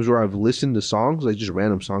had times where I've listened to songs, like just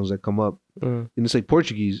random songs that come up, and it's like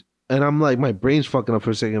Portuguese, and I'm like my brain's fucking up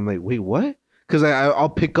for a second. I'm like, wait, what? Because I'll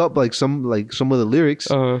pick up like some of the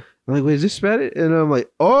lyrics. I'm like, wait, is this Spanish? And I'm like,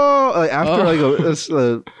 oh, like after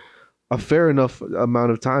like a fair enough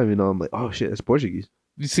amount of time, you know, I'm like, oh shit, that's Portuguese.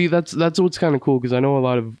 You see, that's what's kind of cool because I know a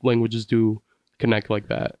lot of languages do connect like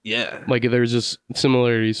that. Yeah. Like there's just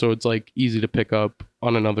similarities, so it's like easy to pick up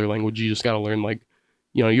on another language. You just gotta learn like,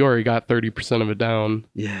 you know, you already got 30% of it down.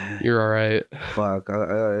 Yeah. You're all right. Fuck,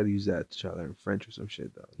 I'd use that to try to learn French or some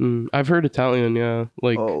shit though. I've heard Italian. Yeah,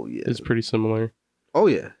 like Oh yeah. it's pretty similar. Oh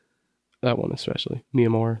yeah. That one especially. Mi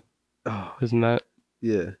amor, Oh isn't that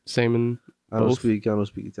yeah. same in? I don't Both? speak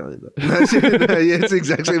Italian though. Yeah, it's the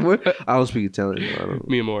exact same word. I don't speak Italian. I don't know.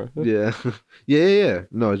 Mi amor. Yeah. Yeah.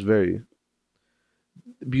 No, it's very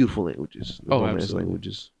beautiful languages. Oh, Romance absolutely.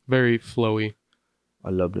 languages. Very flowy. I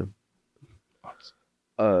love them.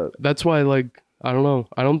 That's why, like, I don't know.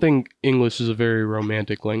 I don't think English is a very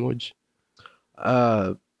romantic language.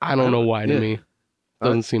 I don't know why to yeah. me.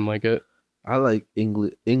 Doesn't seem like it. I like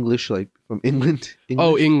English like from England.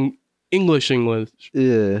 Oh, English. English.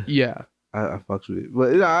 Yeah. Yeah. I fucks with it.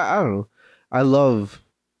 But I don't know. I love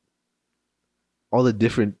all the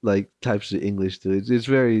different like types of English too. It's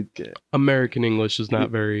very American English is not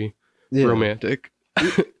very yeah. romantic.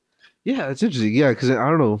 Yeah, it's interesting. Yeah, because I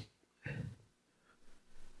don't know.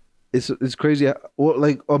 It's crazy. Well,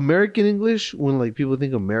 like American English, when like people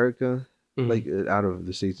think America, Mhm. like out of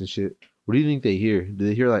the States and shit, what do you think they hear? Do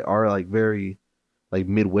they hear like our like very like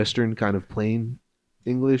Midwestern kind of plain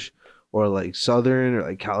English, or like Southern, or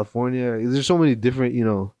like California? There's so many different, you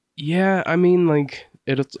know. Yeah, I mean, like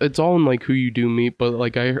it's all in like who you do meet, but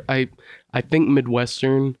like I think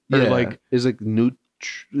Midwestern or like is like the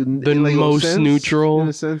like, most sense, neutral, in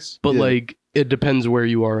a sense, but yeah. like it depends where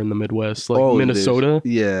you are in the Midwest. Like Oh, it is. Minnesota,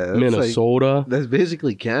 Yeah, that's Minnesota. that's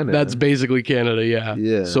basically Canada. That's basically Canada, yeah.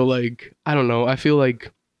 Yeah. So like I don't know. I feel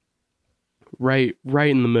like right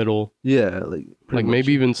in the middle. yeah, like Like pretty much.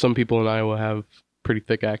 maybe even some people in Iowa have pretty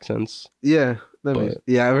thick accents. Yeah, But-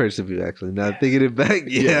 yeah, I've heard some people actually. Now thinking it back,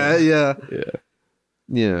 Yeah. yeah.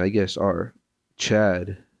 Yeah. I guess our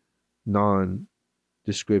Chad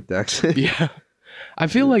non-descript accent. Yeah. I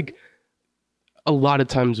feel like a lot of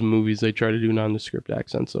times in movies they try to do nondescript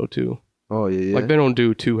accents though too. Oh yeah. Like they don't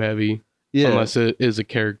do too heavy yeah. unless it is a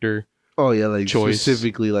character. Oh yeah, like choice.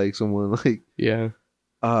 specifically like someone like Yeah.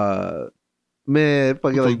 man,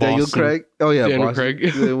 fucking From like Daniel Boston. Craig. Oh yeah, Daniel Boston.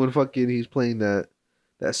 Craig. Yeah, when fucking he's playing that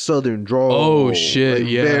Southern drawl. Oh shit, like,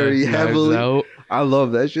 yeah. very Knives heavily. Out. I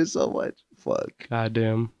love that shit so much. Fuck. God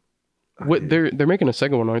damn. What they're making a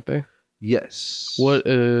second one, aren't they? Yes. What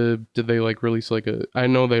did they like release like a? I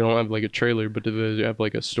know they don't have like a trailer, but do they have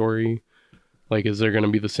like a story? Like, is there gonna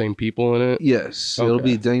be the same people in it? Yes, Okay. it'll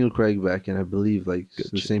be Daniel Craig back, and I believe like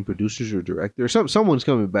Good the shit. same producers or director. Someone's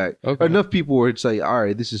coming back. Okay. Enough people where it's like, all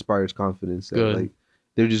right, this inspires confidence. That, Good. like,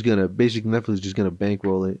 they're just gonna basically Netflix is just gonna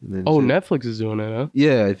bankroll it. And then Oh, say- Netflix is doing it, huh?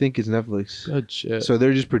 Yeah, I think it's Netflix. Good shit. So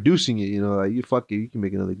they're just producing it. You know, like you fuck it, you can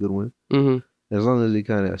make another good one Mm-hmm. as long as they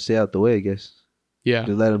kind of stay out the way. I guess. Yeah.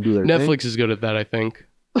 Just let them do their Netflix is good at that, I think.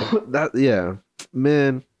 thing. Yeah,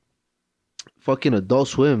 man. Fucking Adult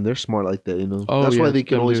Swim, they're smart like that, you know. Oh, That's yeah, why they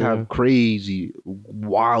can them always too, have yeah. crazy,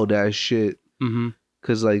 wild ass shit. Mm-hmm.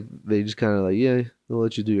 Cause like they just kind of like, yeah, they'll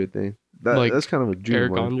let you do your thing. Like That's kind of a dream.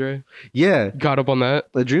 Eric of mine. Andre Yeah, got up on that.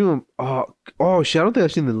 a dream. Oh shit! I don't think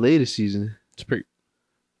I've seen the latest season. It's pretty.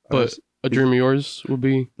 I But was a dream of yours would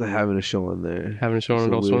be having a show on there. having a show on Some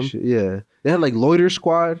Adult weird Swim. shit. Yeah, they had like Loiter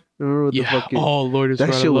Squad. Remember what the Yeah. fucking Oh, Lord, that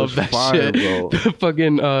I shit love was that fire, shit. bro. The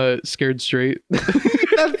fucking Scared Straight.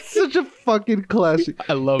 That's such a fucking classic.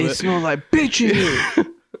 I love It it. smelled like bitch in here.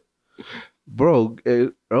 Bro,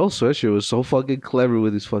 Earl Sweatshirt was so fucking clever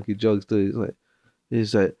with his fucking jokes too.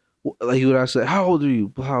 He's like he would ask like, "How old are you?"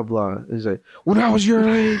 Blah blah. And he's like, "When I was your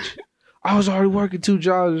age, I was already working 2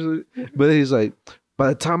 jobs." But then he's like, "By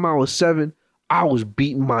the time I was 7, I was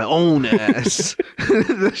beating my own ass."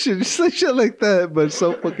 That shit, just like shit like that, but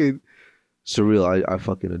so fucking surreal. I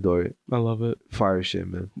fucking adore it. I love it. Fire shit,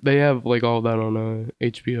 man. They have like all that on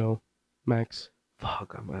HBO Max.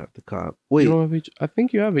 Fuck, I might have to cop. Wait, You don't have I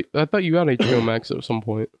think you have it. I thought you had HBO Max at some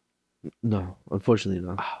point. no, unfortunately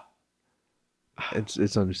not.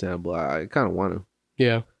 It's understandable. I kind of want to.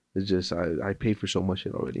 Yeah, It's just I pay for so much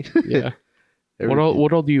shit already. yeah. Everything.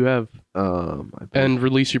 What all do you have? I pay And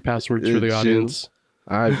release your passwords for the Chill. audience.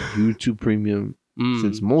 I have YouTube Premium Mm,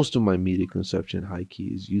 since most of my media consumption high key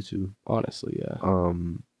is YouTube. honestly, yeah.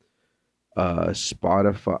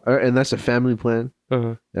 Spotify, and that's a family plan,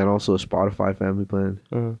 Uh-huh, and also a Spotify family plan.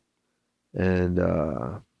 uh-huh. And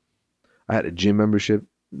I had a gym membership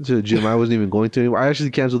to the gym I wasn't even going to anymore. I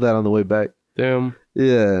actually canceled that on the way back. Damn.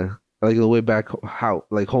 Yeah, like on the way back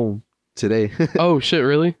home today. Oh shit,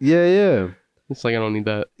 really? yeah. It's like I don't need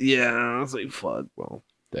that. Yeah, I was like, fuck, bro.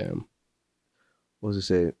 Damn. What was it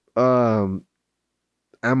say?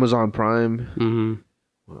 Amazon Prime. Mm-hmm.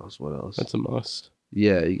 What else? That's a must.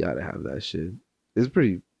 Yeah, you gotta have that shit. It's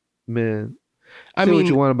pretty, man. I Say mean, what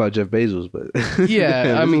you want about Jeff Bezos, but yeah.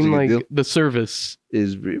 this I is a mean, good like deal. the service,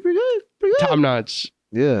 Is pretty good. Pretty good. top notch.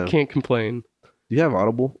 Yeah. Can't complain. Do you have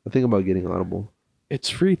Audible? I think about getting Audible. It's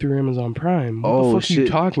free through Amazon Prime. What Oh, the fuck are you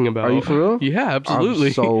shit. talking about? Are you for real? Yeah, absolutely.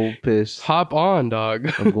 I'm so pissed. Hop on, dog.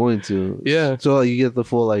 I'm going to. Yeah. So you get the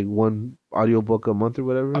full like one audiobook a month or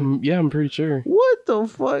whatever. Yeah, I'm pretty sure. What the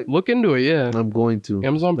fuck? Look into it. Yeah. I'm going to.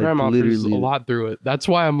 Amazon Like, Prime offers a literally. lot through it. That's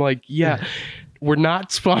why I'm like, yeah, we're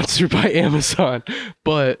not sponsored by Amazon,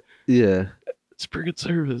 but Yeah. it's a pretty good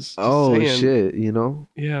service. Just Oh saying. shit. You know.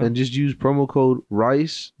 Yeah. And just use promo code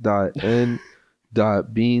rice.n.beans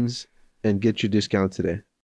and get your discount today.